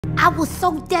I was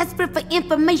so desperate for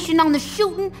information on the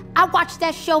shooting, I watched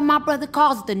that show my brother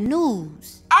calls The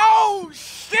News. Oh,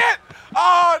 shit!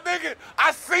 Oh, nigga,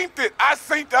 I synced it. I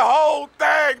synced the whole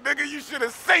thing, nigga. You should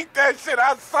have synced that shit.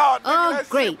 I saw it, nigga. Oh, that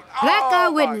great. Black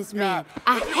eyewitness man.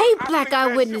 I hate black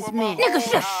eyewitness men. Nigga,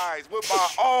 shush. With my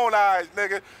own eyes,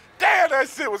 nigga. Damn, that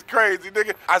shit was crazy,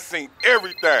 nigga. I seen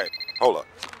everything. Hold up.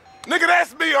 Nigga,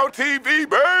 that's me on TV,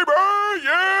 baby.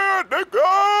 Yeah,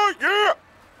 nigga, yeah.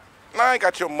 I ain't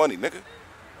got your money, nigga.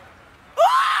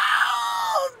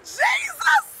 Oh,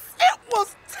 Jesus! It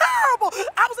was terrible.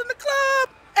 I was in the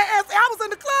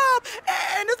club,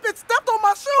 and this bitch stepped on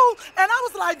my shoe, and I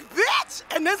was like, bitch!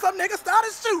 And then some nigga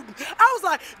started shooting. I was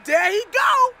like, there he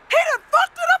go. He done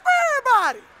fucked it up for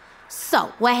everybody.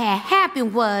 So, what had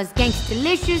happened was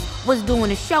Gangstalicious was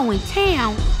doing a show in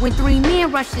town when 3 men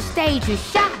rushed the stage and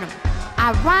shot him.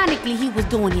 Ironically, he was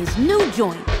doing his new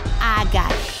joint, I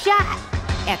Got Shot,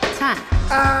 at the time.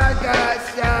 I got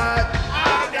shot.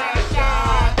 I got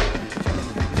shot.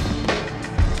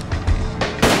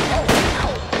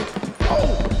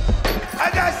 I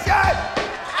got shot.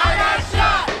 I got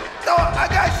shot. No, I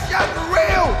got shot for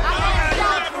real. I got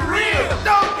shot for real.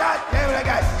 No, goddamn it, I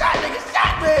got shot. Nigga,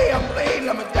 shot me. I'm bleeding.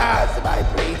 I'm gonna die. Somebody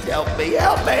please help me.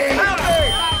 Help me. Help me.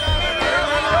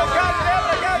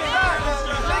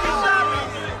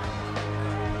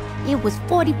 It was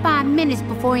 45 minutes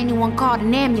before anyone called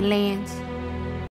an ambulance.